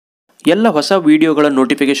ಎಲ್ಲ ಹೊಸ ವಿಡಿಯೋಗಳ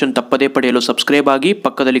ನೋಟಿಫಿಕೇಶನ್ ತಪ್ಪದೇ ಪಡೆಯಲು ಸಬ್ಸ್ಕ್ರೈಬ್ ಆಗಿ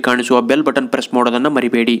ಪಕ್ಕದಲ್ಲಿ ಕಾಣಿಸುವ ಬೆಲ್ ಬಟನ್ ಪ್ರೆಸ್ ಮಾಡೋದನ್ನ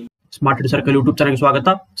ಮರಿಬೇಡಿ. ಸ್ಮಾರ್ಟ್ ಸರ್ಕಲ್ ಯೂಟ್ಯೂಬ್ ಚಾನೆಲ್ಗೆ ಸ್ವಾಗತ.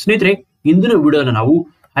 ಸ್ನೇಹಿತರೆ, ಇಂದಿನ ವಿಡಿಯೋದಲ್ಲಿ ನಾವು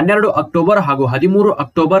 12 ಅಕ್ಟೋಬರ್ ಹಾಗೂ 13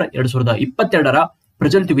 ಅಕ್ಟೋಬರ್ 2022ರ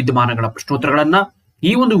ಪ್ರೆಸೆಂಟ್ ವಿದ್ಯಮಾನಗಳ ಪ್ರಶ್ನೋತ್ತರಗಳನ್ನ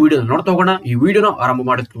ಈ ಒಂದು ವಿಡಿಯೋದಲ್ಲಿ ನೋಡ್ತಾ ಹೋಗೋಣ. ಈ ವಿಡಿಯೋನ ಆರಂಭ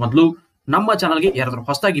ಮಾಡೋದಕ್ಕೆ ಮೊದಲು ನಮ್ಮ ಚಾನಲ್ಗೆ ಯಾರಾದರೂ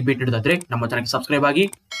ಹೊಸದಾಗಿ ಭೇಟಿ ನೀಡಿದ್ರೆ ನಮ್ಮ ಚಾನಲ್ಗೆ ಸಬ್ಸ್ಕ್ರೈಬ್ ಆಗಿ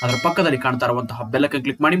ಅದರ ಪಕ್ಕದಲ್ಲಿ ಕಾಣ್ತಾ ಇರುವಂತಹ ಬೆಲ್ ಐಕಾನ್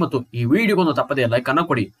ಕ್ಲಿಕ್ ಮಾಡಿ ಮತ್ತು ಈ ವಿಡಿಯೋಗೊಂದು ತಪ್ಪದೇ ಲೈಕ್ ಅನ್ನು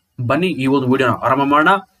ಕೊಡಿ. ಬನ್ನಿ ಈ ಒಂದು ವಿಡಿಯೋನ ಆರಂಭ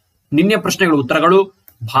ಮಾಡೋಣ. ನಿನ್ನೆ ಪ್ರಶ್ನೆಗಳು ಉತ್ತರಗಳು: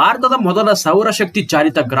 ಭಾರತದ ಮೊದಲ ಸೌರಶಕ್ತಿ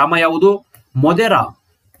ಚಾಲಿತ ಗ್ರಾಮ ಯಾವುದು? ಮೊದೇರಾ.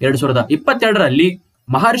 2022ರಲ್ಲಿ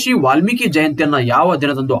ಮಹರ್ಷಿ ವಾಲ್ಮೀಕಿ ಜಯಂತಿಯನ್ನ ಯಾವ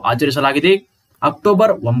ದಿನದಂದು ಆಚರಿಸಲಾಗಿದೆ?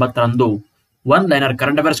 October 9ರಂದು. One liner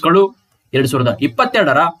current ಅಫೇರ್ಸ್ಗಳು: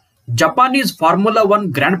 2022ರ Japanese formula 1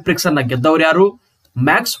 grand Prix ಅನ್ನ ಗೆದ್ದವರು ಯಾರು?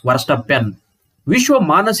 ಮ್ಯಾಕ್ಸ್ ವರ್ಸ್ಟಪ್ಪೆನ್. ವಿಶ್ವ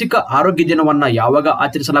ಮಾನಸಿಕ ಆರೋಗ್ಯ ದಿನವನ್ನ ಯಾವಾಗ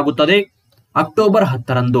ಆಚರಿಸಲಾಗುತ್ತದೆ? ಅಕ್ಟೋಬರ್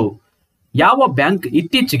 10ರಂದು. ಯಾವ ಬ್ಯಾಂಕ್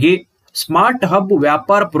ಇತ್ತೀಚೆಗೆ ಸ್ಮಾರ್ಟ್ ಹಬ್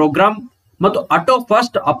ವ್ಯಾಪಾರ ಪ್ರೋಗ್ರಾಂ ಮತ್ತು ಆಟೋ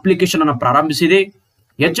ಫಸ್ಟ್ ಅಪ್ಲಿಕೇಶನ್ ಅನ್ನು ಪ್ರಾರಂಭಿಸಿದೆ?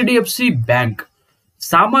 HDFC bank.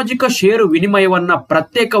 ಸಾಮಾಜಿಕ ಷೇರು ವಿನಿಮಯವನ್ನ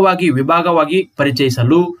ಪ್ರತ್ಯೇಕವಾಗಿ ವಿಭಾಗವಾಗಿ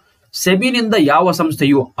ಪರಿಚಯಿಸಲು ಸೆಬಿನಿಂದ ಯಾವ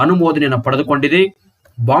ಸಂಸ್ಥೆಯು ಅನುಮೋದನೆಯನ್ನು ಪಡೆದುಕೊಂಡಿದೆ?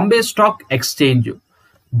 Bombay stock exchange.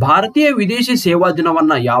 ಭಾರತೀಯ ವಿದೇಶಿ ಸೇವಾ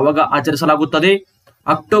ದಿನವನ್ನ ಯಾವಾಗ ಆಚರಿಸಲಾಗುತ್ತದೆ?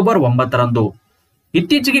 ಅಕ್ಟೋಬರ್ 9ರಂದು.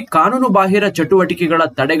 ಇತ್ತೀಚೆಗೆ ಕಾನೂನು ಬಾಹಿರ ಚಟುವಟಿಕೆಗಳ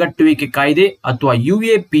ತಡೆಗಟ್ಟುವಿಕೆ ಕಾಯ್ದೆ ಅಥವಾ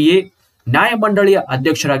UAPA ನ್ಯಾಯಮಂಡಳಿಯ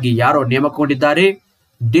ಅಧ್ಯಕ್ಷರಾಗಿ ಯಾರು ನೇಮಕಗೊಂಡಿದ್ದಾರೆ?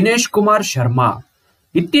 ದಿನೇಶ್ ಕುಮಾರ್ ಶರ್ಮಾ.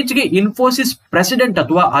 ಇತ್ತೀಚೆಗೆ ಇನ್ಫೋಸಿಸ್ ಪ್ರೆಸಿಡೆಂಟ್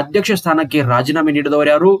ಅಥವಾ ಅಧ್ಯಕ್ಷ ಸ್ಥಾನಕ್ಕೆ ರಾಜೀನಾಮೆ ನೀಡಿದವರು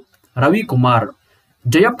ಯಾರು? ರವಿಕುಮಾರ್.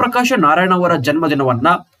 ಜಯಪ್ರಕಾಶ ನಾರಾಯಣ ಅವರ ಜನ್ಮದಿನವನ್ನ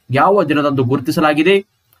ಯಾವ ದಿನದಂದು ಗುರುತಿಸಲಾಗಿದೆ?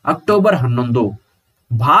 ಅಕ್ಟೋಬರ್ 11.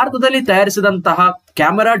 ಭಾರತದಲ್ಲಿ ತಯಾರಿಸಿದಂತಹ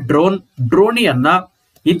ಕ್ಯಾಮೆರಾ ಡ್ರೋಣಿಯನ್ನ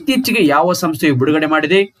ಇತ್ತೀಚೆಗೆ ಯಾವ ಸಂಸ್ಥೆಯು ಬಿಡುಗಡೆ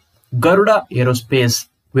ಮಾಡಿದೆ? ಗರುಡ ಏರೋಸ್ಪೇಸ್.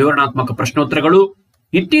 ವಿವರಣಾತ್ಮಕ ಪ್ರಶ್ನೋತ್ತರಗಳು: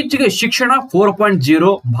 ಇತ್ತೀಚೆಗೆ ಶಿಕ್ಷಣ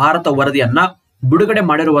 4.0 ಭಾರತ ವರದಿಯನ್ನ ಬಿಡುಗಡೆ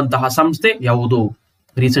ಮಾಡಿರುವಂತಹ ಸಂಸ್ಥೆ ಯಾವುದು?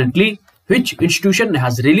 Recently, which institution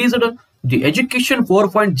has released the Education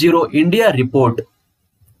 4.0 India report?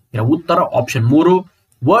 ಇದರ ಉತ್ತರ option 3,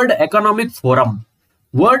 world economic forum.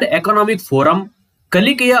 World economic forum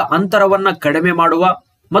ಕಲಿಕೆಯ ಅಂತರವನ್ನ ಕಡಿಮೆ ಮಾಡುವ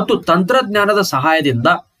ಮತ್ತು ತಂತ್ರಜ್ಞಾನದ ಸಹಾಯದಿಂದ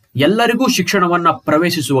ಎಲ್ಲರಿಗೂ ಶಿಕ್ಷಣವನ್ನ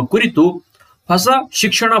ಪ್ರವೇಶಿಸುವ ಕುರಿತು ಹೊಸ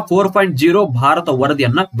ಶಿಕ್ಷಣ 4.0 ಭಾರತ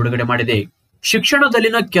ವರದಿಯನ್ನ ಬಿಡುಗಡೆ ಮಾಡಿದೆ.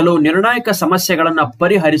 ಶಿಕ್ಷಣದಲ್ಲಿನ ಕೆಲವು ನಿರ್ಣಾಯಕ ಸಮಸ್ಯೆಗಳನ್ನ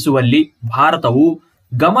ಪರಿಹರಿಸುವಲ್ಲಿ ಭಾರತವು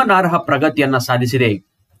ಗಮನಾರ್ಹ ಪ್ರಗತಿಯನ್ನ ಸಾಧಿಸಿದೆ.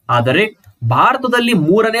 ಆದರೆ ಭಾರತದಲ್ಲಿ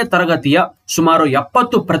 3ನೇ ತರಗತಿಯ ಸುಮಾರು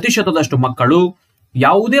 70% ಮಕ್ಕಳು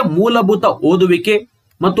ಯಾವುದೇ ಮೂಲಭೂತ ಓದುವಿಕೆ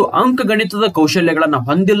ಮತ್ತು ಅಂಕಗಣಿತದ ಕೌಶಲ್ಯಗಳನ್ನು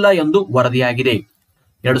ಹೊಂದಿಲ್ಲ ಎಂದು ವರದಿಯಾಗಿದೆ.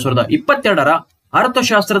 2022ರ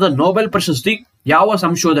ಅರ್ಥಶಾಸ್ತ್ರದ ನೊಬೆಲ್ ಪ್ರಶಸ್ತಿ ಯಾವ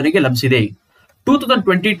ಸಂಶೋಧನೆಗೆ ಲಭಿಸಿದೆ?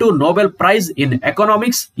 2022 Nobel prize in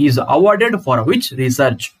economics is awarded for which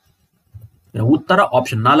research? ಉತ್ತರ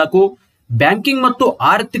ಆಪ್ಷನ್ 4, ಬ್ಯಾಂಕಿಂಗ್ ಮತ್ತು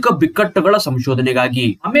ಆರ್ಥಿಕ ಬಿಕ್ಕಟ್ಟುಗಳ ಸಂಶೋಧನೆಗಾಗಿ.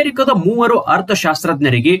 ಅಮೆರಿಕದ 3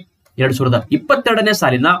 ಅರ್ಥಶಾಸ್ತ್ರಜ್ಞರಿಗೆ 2022ನೇ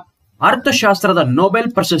ಸಾಲಿನ ಅರ್ಥಶಾಸ್ತ್ರದ ನೊಬೆಲ್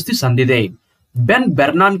ಪ್ರಶಸ್ತಿ ಸಂದಿದೆ. ಬೆನ್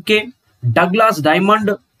ಬೆರ್ನಾನ್ಕೆ, ಡಗ್ಲಾಸ್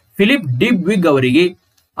ಡೈಮಂಡ್, ಫಿಲಿಪ್ ಡಿಬ್ವಿಗ್ ಅವರಿಗೆ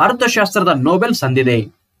ಅರ್ಥಶಾಸ್ತ್ರದ ನೊಬೆಲ್ ಸಂದಿದೆ.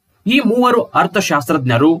 ಈ 3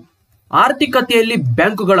 ಅರ್ಥಶಾಸ್ತ್ರಜ್ಞರು ಆರ್ಥಿಕತೆಯಲ್ಲಿ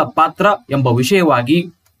ಬ್ಯಾಂಕುಗಳ ಪಾತ್ರ ಎಂಬ ವಿಷಯವಾಗಿ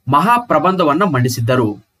ಮಹಾಪ್ರಬಂಧವನ್ನ ಮಂಡಿಸಿದ್ದರು.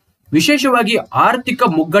 ವಿಶೇಷವಾಗಿ ಆರ್ಥಿಕ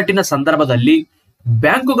ಮುಗ್ಗಟ್ಟಿನ ಸಂದರ್ಭದಲ್ಲಿ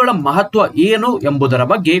ಬ್ಯಾಂಕುಗಳ ಮಹತ್ವ ಏನು ಎಂಬುದರ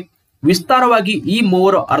ಬಗ್ಗೆ ವಿಸ್ತಾರವಾಗಿ ಈ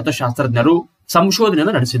 3 ಅರ್ಥಶಾಸ್ತ್ರಜ್ಞರು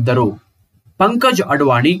ಸಂಶೋಧನೆಯನ್ನು ನಡೆಸಿದ್ದರು. ಪಂಕಜ್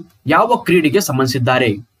ಅಡ್ವಾಣಿ ಯಾವ ಕ್ರೀಡೆಗೆ ಸಂಬಂಧಿಸಿದ್ದಾರೆ?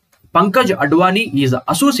 Pankaj Advani is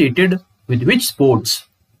associated with which sports?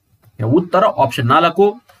 ಉತ್ತರ ಆಪ್ಷನ್ 4,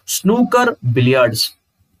 ಸ್ನೂಕರ್ ಬಿಲಿಯರ್ಡ್ಸ್.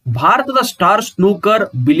 ಭಾರತದ ಸ್ಟಾರ್ ಸ್ನೂಕರ್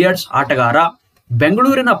ಬಿಲಿಯರ್ಡ್ಸ್ ಆಟಗಾರ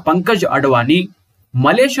ಬೆಂಗಳೂರಿನ ಪಂಕಜ್ ಅಡ್ವಾಣಿ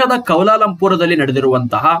ಮಲೇಷ್ಯಾದ ಕೌಲಾಲಂಪುರದಲ್ಲಿ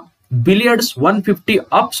ನಡೆದಿರುವಂತಹ ಬಿಲಿಯರ್ಡ್ಸ್ 150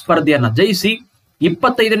 ಅಪ್ ಸ್ಪರ್ಧೆಯನ್ನ ಜಯಿಸಿ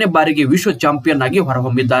 25ನೇ ಬಾರಿಗೆ ವಿಶ್ವ ಚಾಂಪಿಯನ್ ಆಗಿ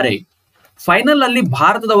ಹೊರಹೊಮ್ಮಿದ್ದಾರೆ. ಫೈನಲ್ ನಲ್ಲಿ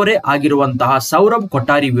ಭಾರತದವರೇ ಆಗಿರುವಂತಹ ಸೌರಭ್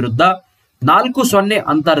ಕೊಠಾರಿ ವಿರುದ್ಧ 4-0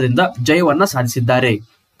 ಅಂತರದಿಂದ ಜಯವನ್ನ ಸಾಧಿಸಿದ್ದಾರೆ.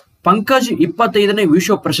 ಪಂಕಜ್ 25ನೇ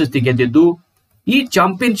ವಿಶ್ವ ಪ್ರಶಸ್ತಿ ಗೆದ್ದಿದ್ದು ಈ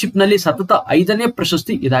ಚಾಂಪಿಯನ್ಶಿಪ್ ನಲ್ಲಿ ಸತತ 5ನೇ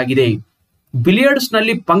ಪ್ರಶಸ್ತಿ ಇದಾಗಿದೆ. ಬಿಲಿಯರ್ಡ್ಸ್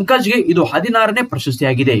ನಲ್ಲಿ ಪಂಕಜ್ಗೆ ಇದು 16ನೇ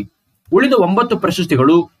ಪ್ರಶಸ್ತಿಯಾಗಿದೆ. ಉಳಿದ 9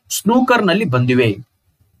 ಪ್ರಶಸ್ತಿಗಳು ಸ್ನೂಕರ್ ನಲ್ಲಿ ಬಂದಿವೆ.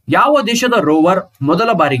 ಯಾವ ದೇಶದ ರೋವರ್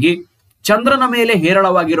ಮೊದಲ ಬಾರಿಗೆ ಚಂದ್ರನ ಮೇಲೆ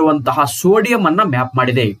ಹೇರಳವಾಗಿರುವಂತಹ ಸೋಡಿಯಂ ಅನ್ನ ಮ್ಯಾಪ್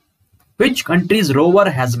ಮಾಡಿದೆ? Which countries rover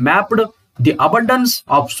has mapped the abundance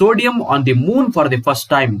of sodium on the Moon for the first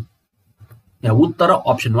time? ಉತ್ತರ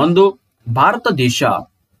ಆಪ್ಷನ್ 1, ಭಾರತ ದೇಶ.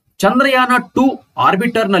 Chandrayaan 2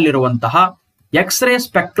 arbiter ನಲ್ಲಿರುವಂತಹ x ray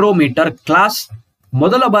spectrometer class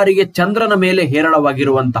ಮೊದಲ ಬಾರಿಗೆ ಚಂದ್ರನ ಮೇಲೆ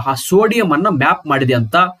ಹೇರಳವಾಗಿರುವಂತಹ ಸೋಡಿಯಂ ಅನ್ನ ಮ್ಯಾಪ್ ಮಾಡಿದೆ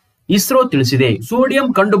ಅಂತ ಇಸ್ರೋ ತಿಳಿಸಿದೆ. ಸೋಡಿಯಂ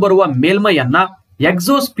ಕಂಡುಬರುವ ಮೇಲ್ಮೈಯನ್ನ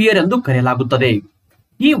ಎಕ್ಸೋಸ್ಪಿಯರ್ ಎಂದು ಕರೆಯಲಾಗುತ್ತದೆ.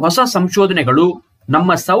 ಈ ಹೊಸ ಸಂಶೋಧನೆಗಳು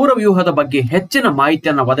ನಮ್ಮ ಸೌರವ್ಯೂಹದ ಬಗ್ಗೆ ಹೆಚ್ಚಿನ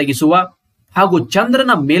ಮಾಹಿತಿಯನ್ನು ಒದಗಿಸುವ ಹಾಗೂ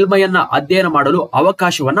ಚಂದ್ರನ ಮೇಲ್ಮೈಯನ್ನ ಅಧ್ಯಯನ ಮಾಡಲು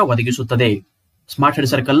ಅವಕಾಶವನ್ನ ಒದಗಿಸುತ್ತದೆ. ಸ್ಮಾರ್ಟ್ ಸ್ಟಡಿ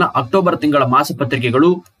ಸರ್ಕಲ್ ನ ಅಕ್ಟೋಬರ್ ತಿಂಗಳ ಮಾಸಪತ್ರಿಕೆಗಳು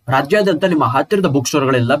ರಾಜ್ಯಾದ್ಯಂತ ನಿಮ್ಮ ಹತ್ತಿರದ ಬುಕ್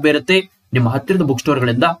ಸ್ಟೋರ್ಗಳಲ್ಲಿ ಲಭ್ಯ ಇರುತ್ತೆ. ನಿಮ್ಮ ಹತ್ತಿರದ ಬುಕ್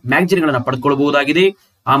ಸ್ಟೋರ್ಗಳಿಂದ ಮ್ಯಾಗಜಿನ್ ಗಳನ್ನ ಪಡೆದುಕೊಳ್ಳಬಹುದಾಗಿದೆ.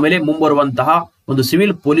 ಆಮೇಲೆ ಮುಂಬರುವಂತಹ ಒಂದು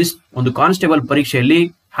ಸಿವಿಲ್ ಪೊಲೀಸ್ ಒಂದು ಕಾನ್ಸ್ಟೇಬಲ್ ಪರೀಕ್ಷೆಯಲ್ಲಿ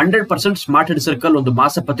 100% ಸ್ಮಾರ್ಟ್ ಸ್ಟಡಿ ಸರ್ಕಲ್ ಒಂದು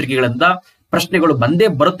ಮಾಸಪತ್ರಿಕೆಗಳಿಂದ ಪ್ರಶ್ನೆಗಳು ಬಂದೇ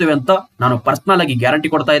ಬರುತ್ತವೆ ಅಂತ ನಾನು ಪರ್ಸನಲ್ ಆಗಿ ಗ್ಯಾರಂಟಿ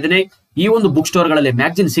ಕೊಡ್ತಾ ಇದ್ದೇನೆ. ಈ ಒಂದು ಬುಕ್ ಸ್ಟೋರ್ ಗಳಲ್ಲಿ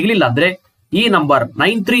ಮ್ಯಾಗಜಿನ್ ಸಿಗಲಿಲ್ಲ ಅಂದ್ರೆ ಈ ನಂಬರ್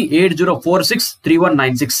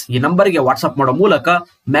 9380463196 ಈ ನಂಬರ್ಗೆ ವಾಟ್ಸ್ಆಪ್ ಮಾಡೋ ಮೂಲಕ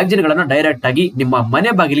ಮ್ಯಾಗಜಿನ್ ಗಳನ್ನ ಡೈರೆಕ್ಟ್ ಆಗಿ ನಿಮ್ಮ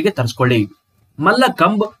ಮನೆ ಬಾಗಿಲಿಗೆ ತರಿಸಿಕೊಳ್ಳಿ.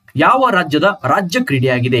 ಮಲ್ಲಕಂಬ್ ಯಾವ ರಾಜ್ಯದ ರಾಜ್ಯ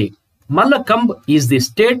ಕ್ರೀಡೆಯಾಗಿದೆ? ಮಲ್ಲಕಂಬ್ is the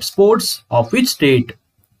state sports of which state?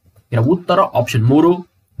 ಇದರ ಉತ್ತರ ಆಪ್ಷನ್ 3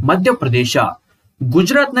 ಮಧ್ಯಪ್ರದೇಶ.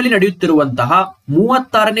 ಗುಜರಾತ್ ನಲ್ಲಿ ನಡೆಯುತ್ತಿರುವಂತಹ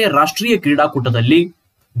 36ನೇ ರಾಷ್ಟ್ರೀಯ ಕ್ರೀಡಾಕೂಟದಲ್ಲಿ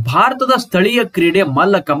ಭಾರತದ ಸ್ಥಳೀಯ ಕ್ರೀಡೆ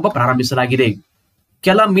ಮಲ್ಲಕಂಬ ಪ್ರಾರಂಭಿಸಲಾಗಿದೆ.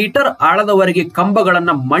 ಕೆಲ ಮೀಟರ್ ಆಳದವರೆಗೆ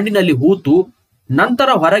ಕಂಬಗಳನ್ನ ಮಣ್ಣಿನಲ್ಲಿ ಹೂತು ನಂತರ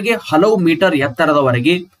ಹೊರಗೆ ಹಲವು ಮೀಟರ್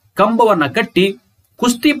ಎತ್ತರದವರೆಗೆ ಕಂಬವನ್ನ ಕಟ್ಟಿ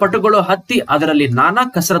ಕುಸ್ತಿಪಟುಗಳು ಹತ್ತಿ ಅದರಲ್ಲಿ ನಾನಾ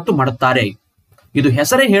ಕಸರತ್ತು ಮಾಡುತ್ತಾರೆ. ಇದು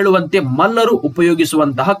ಹೆಸರೇ ಹೇಳುವಂತೆ ಮಲ್ಲರು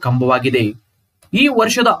ಉಪಯೋಗಿಸುವಂತಹ ಕಂಬವಾಗಿದೆ. ಈ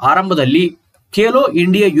ವರ್ಷದ ಆರಂಭದಲ್ಲಿ ಖೇಲೋ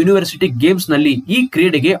ಇಂಡಿಯಾ ಯೂನಿವರ್ಸಿಟಿ ಗೇಮ್ಸ್ ನಲ್ಲಿ ಈ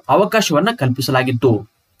ಕ್ರೀಡೆಗೆ ಅವಕಾಶವನ್ನ ಕಲ್ಪಿಸಲಾಗಿತ್ತು.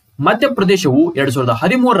 ಮಧ್ಯಪ್ರದೇಶವು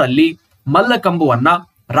 2013ರಲ್ಲಿ ಮಲ್ಲಕಂಬವನ್ನ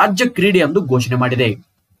ರಾಜ್ಯ ಕ್ರೀಡೆ ಎಂದು ಘೋಷಣೆ ಮಾಡಿದೆ.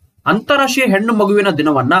 ಅಂತಾರಾಷ್ಟ್ರೀಯ ಹೆಣ್ಣು ಮಗುವಿನ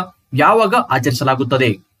ದಿನವನ್ನ ಯಾವಾಗ ಆಚರಿಸಲಾಗುತ್ತದೆ?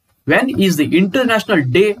 When is the international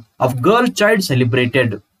day of girl child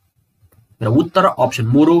celebrated? ಇದರ ಉತ್ತರ ಆಪ್ಷನ್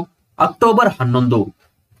 3 ಅಕ್ಟೋಬರ್ 11.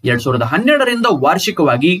 2012ರಿಂದ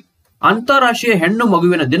ವಾರ್ಷಿಕವಾಗಿ ಅಂತಾರಾಷ್ಟ್ರೀಯ ಹೆಣ್ಣು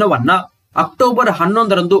ಮಗುವಿನ ದಿನವನ್ನ ಅಕ್ಟೋಬರ್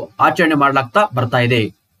 11ರಂದು ಆಚರಣೆ ಮಾಡಲಾಗ್ತಾ ಬರ್ತಾ ಇದೆ.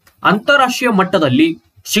 ಅಂತಾರಾಷ್ಟ್ರೀಯ ಮಟ್ಟದಲ್ಲಿ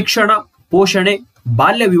ಶಿಕ್ಷಣ, ಪೋಷಣೆ,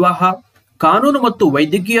 ಬಾಲ್ಯ ವಿವಾಹ, ಕಾನೂನು ಮತ್ತು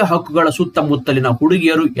ವೈದ್ಯಕೀಯ ಹಕ್ಕುಗಳ ಸುತ್ತಮುತ್ತಲಿನ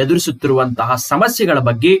ಹುಡುಗಿಯರು ಎದುರಿಸುತ್ತಿರುವಂತಹ ಸಮಸ್ಯೆಗಳ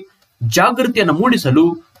ಬಗ್ಗೆ ಜಾಗೃತಿಯನ್ನು ಮೂಡಿಸಲು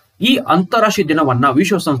ಈ ಅಂತಾರಾಷ್ಟ್ರೀಯ ದಿನವನ್ನ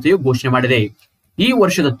ವಿಶ್ವಸಂಸ್ಥೆಯು ಘೋಷಣೆ ಮಾಡಿದೆ. ಈ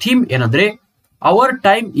ವರ್ಷದ ಥೀಮ್ ಏನಂದ್ರೆ hour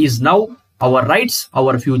time is now, hour rights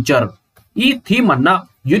our future. ಈ ಥೀಮ್ ಅನ್ನ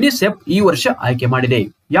ಯುನಿಸೆಫ್ ಈ ವರ್ಷ ಆಯ್ಕೆ ಮಾಡಿದೆ.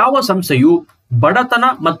 ಯಾವ ಸಂಸ್ಥೆಯು ಬಡತನ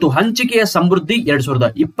ಮತ್ತು ಹಂಚಿಕೆಯ ಸಮೃದ್ಧಿ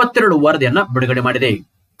 2022 ವರದಿಯನ್ನ ಬಿಡುಗಡೆ ಮಾಡಿದೆ?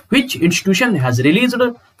 Which institution has released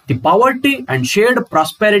the poverty and shared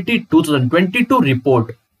prosperity 2022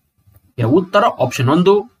 report? ಇದರ ಉತ್ತರ ಆಪ್ಷನ್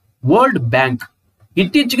 1 ವರ್ಲ್ಡ್ ಬ್ಯಾಂಕ್.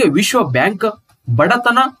 ಇತ್ತೀಚೆಗೆ ವಿಶ್ವ ಬ್ಯಾಂಕ್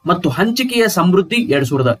ಬಡತನ ಮತ್ತು ಹಂಚಿಕೆಯ ಸಮೃದ್ಧಿ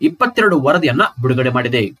 2022 ವರದಿಯನ್ನ ಬಿಡುಗಡೆ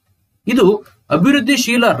ಮಾಡಿದೆ. ಇದು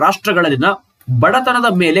ಅಭಿವೃದ್ಧಿಶೀಲ ರಾಷ್ಟ್ರಗಳಲ್ಲಿನ ಬಡತನದ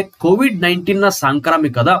ಮೇಲೆ ಕೋವಿಡ್-19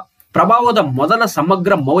 ಸಾಂಕ್ರಾಮಿಕದ ಪ್ರಭಾವದ ಮೊದಲ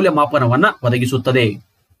ಸಮಗ್ರ ಮೌಲ್ಯಮಾಪನವನ್ನ ಒದಗಿಸುತ್ತದೆ.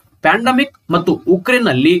 ಪ್ಯಾಂಡಮಿಕ್ ಮತ್ತು ಉಕ್ರೇನ್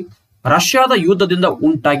ನಲ್ಲಿ ರಷ್ಯಾದ ಯುದ್ಧದಿಂದ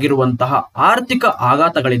ಉಂಟಾಗಿರುವಂತಹ ಆರ್ಥಿಕ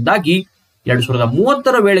ಆಘಾತಗಳಿಂದಾಗಿ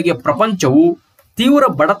 2030ರ ವೇಳೆಗೆ ಪ್ರಪಂಚವು ತೀವ್ರ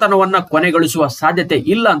ಬಡತನವನ್ನ ಕೊನೆಗೊಳಿಸುವ ಸಾಧ್ಯತೆ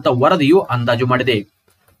ಇಲ್ಲ ಅಂತ ವರದಿಯು ಅಂದಾಜು ಮಾಡಿದೆ.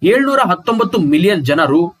 719 ಮಿಲಿಯನ್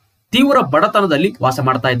ಜನರು ತೀವ್ರ ಬಡತನದಲ್ಲಿ ವಾಸ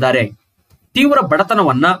ಮಾಡ್ತಾ ಇದ್ದಾರೆ. ತೀವ್ರ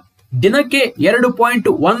ಬಡತನವನ್ನ ದಿನಕ್ಕೆ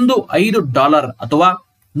 $2.15 ಅಥವಾ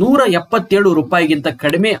 $177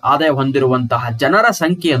 ಕಡಿಮೆ ಆದಾಯ ಹೊಂದಿರುವಂತಹ ಜನರ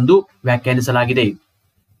ಸಂಖ್ಯೆ ಎಂದು ವ್ಯಾಖ್ಯಾನಿಸಲಾಗಿದೆ.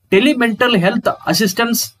 ಟೆಲಿಮೆಂಟಲ್ ಹೆಲ್ತ್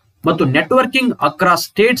ಅಸಿಸ್ಟೆನ್ಸ್ ಮತ್ತು ನೆಟ್ವರ್ಕಿಂಗ್ ಅಕ್ರಾಸ್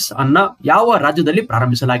ಸ್ಟೇಟ್ಸ್ ಅನ್ನ ಯಾವ ರಾಜ್ಯದಲ್ಲಿ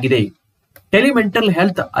ಪ್ರಾರಂಭಿಸಲಾಗಿದೆ? Telemental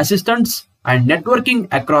health assistance and networking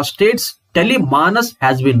across States Tele MANAS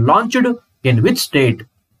has been launched in which state?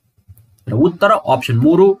 ಉತ್ತರ option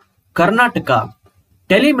 3 Karnataka.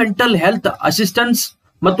 Telemental health assistance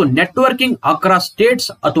ಮತ್ತು ನೆಟ್ವರ್ಕಿಂಗ್ ಅಕ್ರಾಸ್ ಸ್ಟೇಟ್ಸ್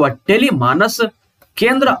ಅಥವಾ ಟೆಲಿಮಾನಸ್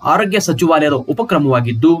ಕೇಂದ್ರ ಆರೋಗ್ಯ ಸಚಿವಾಲಯದ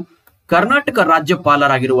ಉಪಕ್ರಮವಾಗಿದ್ದು ಕರ್ನಾಟಕ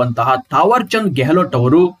ರಾಜ್ಯಪಾಲರಾಗಿರುವಂತಹ ಥಾವರ್ ಚಂದ್ ಗೆಹ್ಲೋಟ್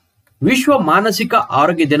ಅವರು ವಿಶ್ವ ಮಾನಸಿಕ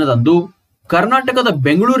ಆರೋಗ್ಯ ದಿನದಂದು ಕರ್ನಾಟಕದ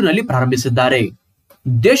ಬೆಂಗಳೂರಿನಲ್ಲಿ ಪ್ರಾರಂಭಿಸಿದ್ದಾರೆ.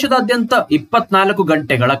 ದೇಶದಾದ್ಯಂತ 24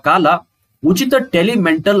 ಗಂಟೆಗಳ ಕಾಲ ಉಚಿತ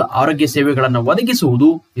ಟೆಲಿಮೆಂಟಲ್ ಆರೋಗ್ಯ ಸೇವೆಗಳನ್ನು ಒದಗಿಸುವುದು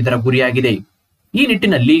ಇದರ ಗುರಿಯಾಗಿದೆ. ಈ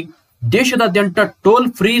ನಿಟ್ಟಿನಲ್ಲಿ ದೇಶದಾದ್ಯಂತ ಟೋಲ್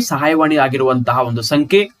ಫ್ರೀ ಸಹಾಯವಾಣಿ ಆಗಿರುವಂತಹ ಒಂದು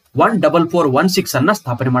ಸಂಖ್ಯೆ 14416 ಅನ್ನ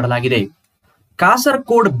ಸ್ಥಾಪನೆ ಮಾಡಲಾಗಿದೆ.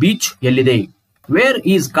 ಕಾಸರಕೋಡ್ ಬೀಚ್ ಎಲ್ಲಿದೆ? Where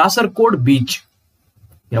is ಕಾಸರಕೋಡ್ beach?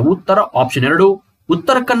 ಉತ್ತರ ಆಪ್ಷನ್ 2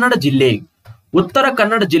 ಉತ್ತರ ಕನ್ನಡ ಜಿಲ್ಲೆ. ಉತ್ತರ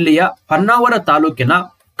ಕನ್ನಡ ಜಿಲ್ಲೆಯ ಹೊನ್ನಾವರ ತಾಲೂಕಿನ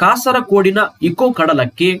ಕಾಸರಕೋಡಿನ ಇಕೋ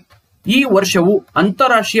ಕಡಲಕ್ಕೆ ಈ ವರ್ಷವು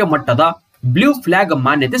ಅಂತಾರಾಷ್ಟ್ರೀಯ ಮಟ್ಟದ ಬ್ಲೂ ಫ್ಲಾಗ್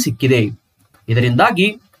ಮಾನ್ಯತೆ ಸಿಕ್ಕಿದೆ. ಇದರಿಂದಾಗಿ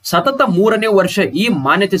ಸತತ 3ನೇ ವರ್ಷ ಈ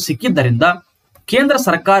ಮಾನ್ಯತೆ ಸಿಕ್ಕಿದ್ದರಿಂದ ಕೇಂದ್ರ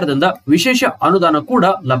ಸರ್ಕಾರದಿಂದ ವಿಶೇಷ ಅನುದಾನ ಕೂಡ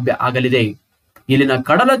ಲಭ್ಯ ಆಗಲಿದೆ. ಇಲ್ಲಿನ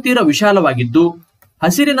ಕಡಲ ತೀರ ವಿಶಾಲವಾಗಿದ್ದು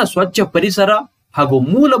ಹಸಿರಿನ ಸ್ವಚ್ಛ ಪರಿಸರ ಹಾಗೂ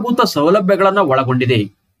ಮೂಲಭೂತ ಸೌಲಭ್ಯಗಳನ್ನು ಒಳಗೊಂಡಿದೆ.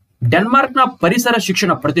 ಡೆನ್ಮಾರ್ಕ್ನ ಪರಿಸರ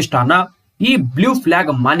ಶಿಕ್ಷಣ ಪ್ರತಿಷ್ಠಾನ ಈ ಬ್ಲೂ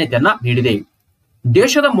ಫ್ಲಾಗ್ ಮಾನ್ಯತೆಯನ್ನ ನೀಡಿದೆ.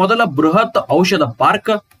 ದೇಶದ ಮೊದಲ ಬೃಹತ್ ಔಷಧ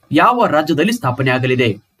ಪಾರ್ಕ್ ಯಾವ ರಾಜ್ಯದಲ್ಲಿ ಸ್ಥಾಪನೆಯಾಗಲಿದೆ?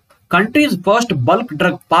 Country's first bulk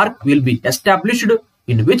drug park will be established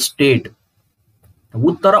in which state?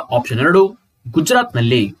 ಉತ್ತರ ಆಪ್ಷನ್ 2 ಗುಜರಾತ್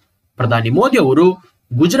ನಲ್ಲಿ. ಪ್ರಧಾನಿ ಮೋದಿ ಅವರು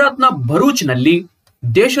ಗುಜರಾತ್ನ ಭರೂಚ್ನಲ್ಲಿ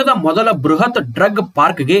ದೇಶದ ಮೊದಲ ಬೃಹತ್ ಡ್ರಗ್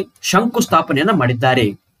ಪಾರ್ಕ್ಗೆ ಶಂಕುಸ್ಥಾಪನೆಯನ್ನ ಮಾಡಿದ್ದಾರೆ.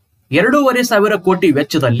 2,500 ಕೋಟಿ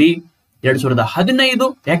ವೆಚ್ಚದಲ್ಲಿ 2015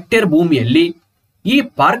 ಹೆಕ್ಟೇರ್ ಭೂಮಿಯಲ್ಲಿ ಈ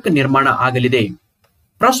ಪಾರ್ಕ್ ನಿರ್ಮಾಣ ಆಗಲಿದೆ.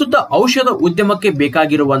 ಪ್ರಸ್ತುತ ಔಷಧ ಉದ್ಯಮಕ್ಕೆ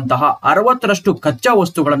ಬೇಕಾಗಿರುವಂತಹ 60ರಷ್ಟು ಕಚ್ಚಾ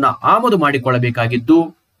ವಸ್ತುಗಳನ್ನ ಆಮದು ಮಾಡಿಕೊಳ್ಳಬೇಕಾಗಿದ್ದು,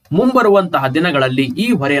 ಮುಂಬರುವಂತಹ ದಿನಗಳಲ್ಲಿ ಈ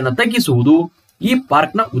ಹೊರೆಯನ್ನು ತಗ್ಗಿಸುವುದು ಈ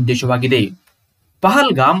ಪಾರ್ಕ್ನ ಉದ್ದೇಶವಾಗಿದೆ.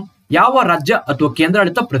 ಪಹಲ್ಗಾಮ್ ಯಾವ ರಾಜ್ಯ ಅಥವಾ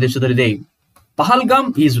ಕೇಂದ್ರಾಡಳಿತ ಪ್ರದೇಶದಲ್ಲಿದೆ? Pahalgam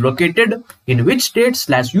is located in which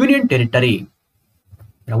ಸ್ಟೇಟ್/ಯೂನಿಯನ್ territory?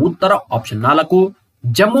 ಉತ್ತರ ಆಪ್ಷನ್ 4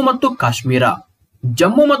 ಜಮ್ಮು ಮತ್ತು ಕಾಶ್ಮೀರ.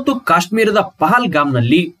 ಜಮ್ಮು ಮತ್ತು ಕಾಶ್ಮೀರದ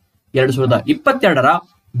ಪಹಲ್ಗಾಮ್ನಲ್ಲಿ 2022ರ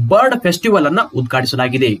ಬರ್ಡ್ ಫೆಸ್ಟಿವಲ್ ಅನ್ನ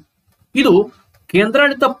ಉದ್ಘಾಟಿಸಲಾಗಿದೆ. ಇದು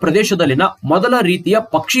ಕೇಂದ್ರಾಡಳಿತ ಪ್ರದೇಶದಲ್ಲಿನ ಮೊದಲ ರೀತಿಯ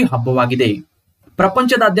ಪಕ್ಷಿ ಹಬ್ಬವಾಗಿದೆ.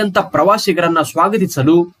 ಪ್ರಪಂಚದಾದ್ಯಂತ ಪ್ರವಾಸಿಗರನ್ನ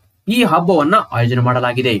ಸ್ವಾಗತಿಸಲು ಈ ಹಬ್ಬವನ್ನ ಆಯೋಜನೆ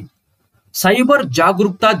ಮಾಡಲಾಗಿದೆ. ಸೈಬರ್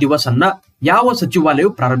ಜಾಗರೂಕತಾ ದಿವಸ್ ಅನ್ನ ಯಾವ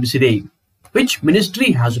ಸಚಿವಾಲಯವು ಪ್ರಾರಂಭಿಸಿದೆ? Which ministry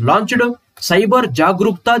has launched cyber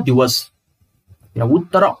ಜಾಗರೂಕತಾ ದಿವಸ್?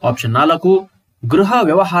 ಉತ್ತರ ಆಪ್ಷನ್ 4 ಗೃಹ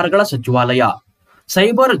ವ್ಯವಹಾರಗಳ ಸಚಿವಾಲಯ.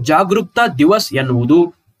 ಸೈಬರ್ ಜಾಗರೂಕತಾ ದಿವಸ್ ಎನ್ನುವುದು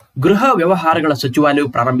ಗೃಹ ವ್ಯವಹಾರಗಳ ಸಚಿವಾಲಯವು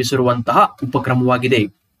ಪ್ರಾರಂಭಿಸಿರುವಂತಹ ಉಪಕ್ರಮವಾಗಿದೆ.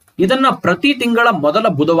 ಇದನ್ನ ಪ್ರತಿ ತಿಂಗಳ ಮೊದಲ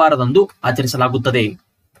ಬುಧವಾರದಂದು ಆಚರಿಸಲಾಗುತ್ತದೆ.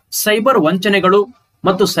 ಸೈಬರ್ ವಂಚನೆಗಳು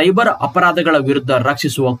ಮತ್ತು ಸೈಬರ್ ಅಪರಾಧಗಳ ವಿರುದ್ಧ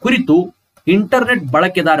ರಕ್ಷಿಸುವ ಕುರಿತು ಇಂಟರ್ನೆಟ್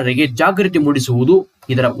ಬಳಕೆದಾರರಿಗೆ ಜಾಗೃತಿ ಮೂಡಿಸುವುದು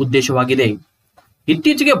ಇದರ ಉದ್ದೇಶವಾಗಿದೆ.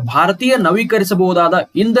 ಇತ್ತೀಚೆಗೆ ಭಾರತೀಯ ನವೀಕರಿಸಬಹುದಾದ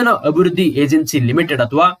ಇಂಧನ ಅಭಿವೃದ್ಧಿ ಏಜೆನ್ಸಿ ಲಿಮಿಟೆಡ್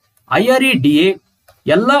ಅಥವಾ IREDA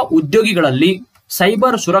ಎಲ್ಲಾ ಉದ್ಯೋಗಿಗಳಲ್ಲಿ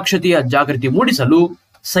ಸೈಬರ್ ಸುರಕ್ಷತೆಯ ಜಾಗೃತಿ ಮೂಡಿಸಲು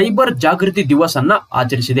ಸೈಬರ್ ಜಾಗೃತಿ ದಿವಸ್ ಅನ್ನ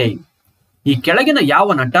ಆಚರಿಸಿದೆ. ಈ ಕೆಳಗಿನ ಯಾವ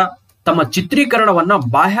ನಟ ತಮ್ಮ ಚಿತ್ರೀಕರಣವನ್ನ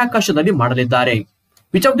ಬಾಹ್ಯಾಕಾಶದಲ್ಲಿ ಮಾಡಲಿದ್ದಾರೆ?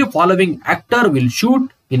 Which of the following actor will shoot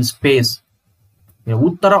in space?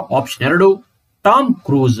 ಉತ್ತರ ಆಪ್ಷನ್ 2 ಟಾಮ್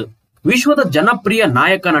ಕ್ರೂಸ್. ವಿಶ್ವದ ಜನಪ್ರಿಯ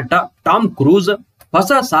ನಾಯಕ ನಟ ಟಾಮ್ ಕ್ರೂಸ್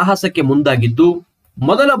ಹೊಸ ಸಾಹಸಕ್ಕೆ ಮುಂದಾಗಿದ್ದು,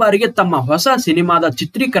 ಮೊದಲ ಬಾರಿಗೆ ತಮ್ಮ ಹೊಸ ಸಿನಿಮಾದ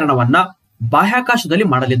ಚಿತ್ರೀಕರಣವನ್ನ ಬಾಹ್ಯಾಕಾಶದಲ್ಲಿ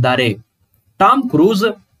ಮಾಡಲಿದ್ದಾರೆ. ಟಾಮ್ ಕ್ರೂಸ್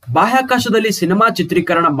ಬಾಹ್ಯಾಕಾಶದಲ್ಲಿ ಸಿನಿಮಾ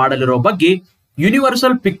ಚಿತ್ರೀಕರಣ ಮಾಡಲಿರುವ ಬಗ್ಗೆ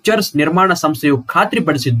ಯೂನಿವರ್ಸಲ್ ಪಿಕ್ಚರ್ಸ್ ನಿರ್ಮಾಣ ಸಂಸ್ಥೆಯು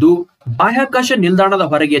ಖಾತ್ರಿಪಡಿಸಿದ್ದು, ಬಾಹ್ಯಾಕಾಶ ನಿಲ್ದಾಣದ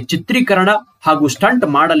ಹೊರಗೆ ಚಿತ್ರೀಕರಣ ಹಾಗೂ ಸ್ಟಂಟ್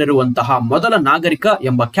ಮಾಡಲಿರುವಂತಹ ಮೊದಲ ನಾಗರಿಕ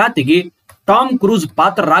ಎಂಬ ಖ್ಯಾತಿಗೆ ಟಾಮ್ ಕ್ರೂಸ್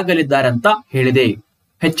ಪಾತ್ರರಾಗಲಿದ್ದಾರೆ ಅಂತ ಹೇಳಿದೆ.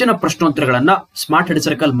 ಹೆಚ್ಚಿನ ಪ್ರಶ್ನೋತ್ತರಗಳನ್ನ ಸ್ಮಾರ್ಟ್ ಹೆಡ್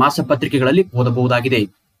ಸರ್ಕಲ್ ಮಾಸಪತ್ರಿಕೆಗಳಲ್ಲಿ ಓದಬಹುದಾಗಿದೆ.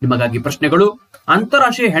 ನಿಮಗಾಗಿ ಪ್ರಶ್ನೆಗಳು: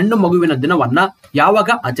 ಅಂತಾರಾಷ್ಟ್ರೀಯ ಹೆಣ್ಣು ಮಗುವಿನ ದಿನವನ್ನ ಯಾವಾಗ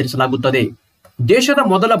ಆಚರಿಸಲಾಗುತ್ತದೆ? ದೇಶದ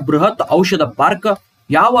ಮೊದಲ ಬೃಹತ್ ಔಷಧ ಪಾರ್ಕ್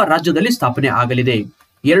ಯಾವ ರಾಜ್ಯದಲ್ಲಿ ಸ್ಥಾಪನೆ ಆಗಲಿದೆ?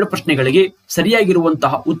 2 ಪ್ರಶ್ನೆಗಳಿಗೆ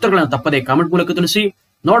ಸರಿಯಾಗಿರುವಂತಹ ಉತ್ತರಗಳನ್ನು ತಪ್ಪದೆ ಕಾಮೆಂಟ್ ಮೂಲಕ ತಿಳಿಸಿ.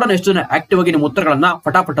 ನೋಡೋಣ ಎಷ್ಟು ಜನ ಆಕ್ಟಿವ್ ಆಗಿ ನಿಮ್ಮ ಉತ್ತರಗಳನ್ನ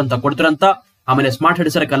ಫಟಾಫಟ್ ಅಂತ ಕೊಡ್ತೀರಂತ. ಆಮೇಲೆ ಸ್ಮಾರ್ಟ್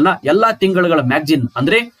ಹೆಡ್ ಸರ್ಕಲ್ ನ ಎಲ್ಲಾ ತಿಂಗಳುಗಳ ಮ್ಯಾಗಜಿನ್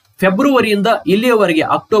ಅಂದ್ರೆ ಫೆಬ್ರವರಿಯಿಂದ ಇಲ್ಲಿಯವರೆಗೆ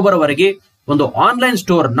ಅಕ್ಟೋಬರ್ ವರೆಗೆ ಒಂದು ಆನ್ಲೈನ್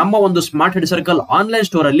ಸ್ಟೋರ್, ನಮ್ಮ ಒಂದು smart head circle online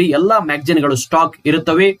store ಅಲ್ಲಿ ಎಲ್ಲಾ ಮ್ಯಾಗಜಿನ್ಗಳು ಸ್ಟಾಕ್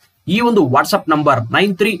ಇರುತ್ತವೆ. ಈ ಒಂದು ವಾಟ್ಸ್ಆಪ್ ನಂಬರ್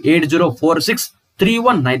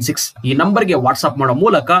 9380463196 ಈ ನಂಬರ್ಗೆ ವಾಟ್ಸ್ಆಪ್ ಮಾಡೋ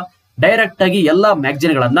ಮೂಲಕ ಡೈರೆಕ್ಟ್ ಆಗಿ ಎಲ್ಲಾ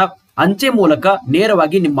ಮ್ಯಾಗಜಿನ್ಗಳನ್ನ ಅಂಚೆ ಮೂಲಕ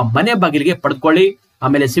ನೇರವಾಗಿ ನಿಮ್ಮ ಮನೆ ಬಾಗಿಲಿಗೆ ಪಡೆದುಕೊಳ್ಳಿ.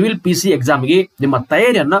 ಆಮೇಲೆ ಸಿವಿಲ್ PC ಎಕ್ಸಾಮ್ಗೆ ನಿಮ್ಮ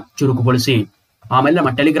ತಯಾರಿಯನ್ನ ಚುರುಕುಗೊಳಿಸಿ. ಆಮೇಲೆ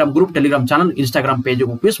ನಮ್ಮ Telegram group, Telegram channel, Instagram page,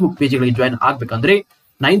 Facebook ಪೇಜ್ಗಳಿಗೆ join ಆಗ್ಬೇಕಂದ್ರೆ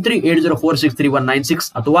 9380463196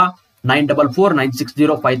 ಅಥವಾ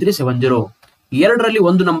 9449605370 ಎರಡರಲ್ಲಿ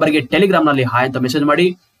ಒಂದು ನಂಬರ್ಗೆ ಟೆಲಿಗ್ರಾಮ್ ನಲ್ಲಿ ಹಾಯ್ ಅಂತ ಮೆಸೇಜ್ ಮಾಡಿ.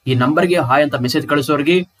 ಈ ನಂಬರ್ಗೆ ಹಾಯ್ ಅಂತ ಮೆಸೇಜ್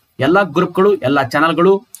ಕಳಿಸೋರಿಗೆ ಎಲ್ಲಾ ಗ್ರೂಪ್ಗಳು, ಎಲ್ಲಾ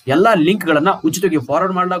ಚಾನಲ್ಗಳು, ಎಲ್ಲಾ ಲಿಂಕ್ ಗಳನ್ನ ಉಚಿತವಾಗಿ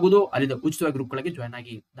ಫಾರ್ವರ್ಡ್ ಮಾಡಲಾಗುವುದು. ಅಲ್ಲಿಂದ ಉಚಿತವಾಗಿ ಗ್ರೂಪ್ಗಳಿಗೆ ಜಾಯಿನ್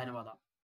ಆಗಿ. ಧನ್ಯವಾದ.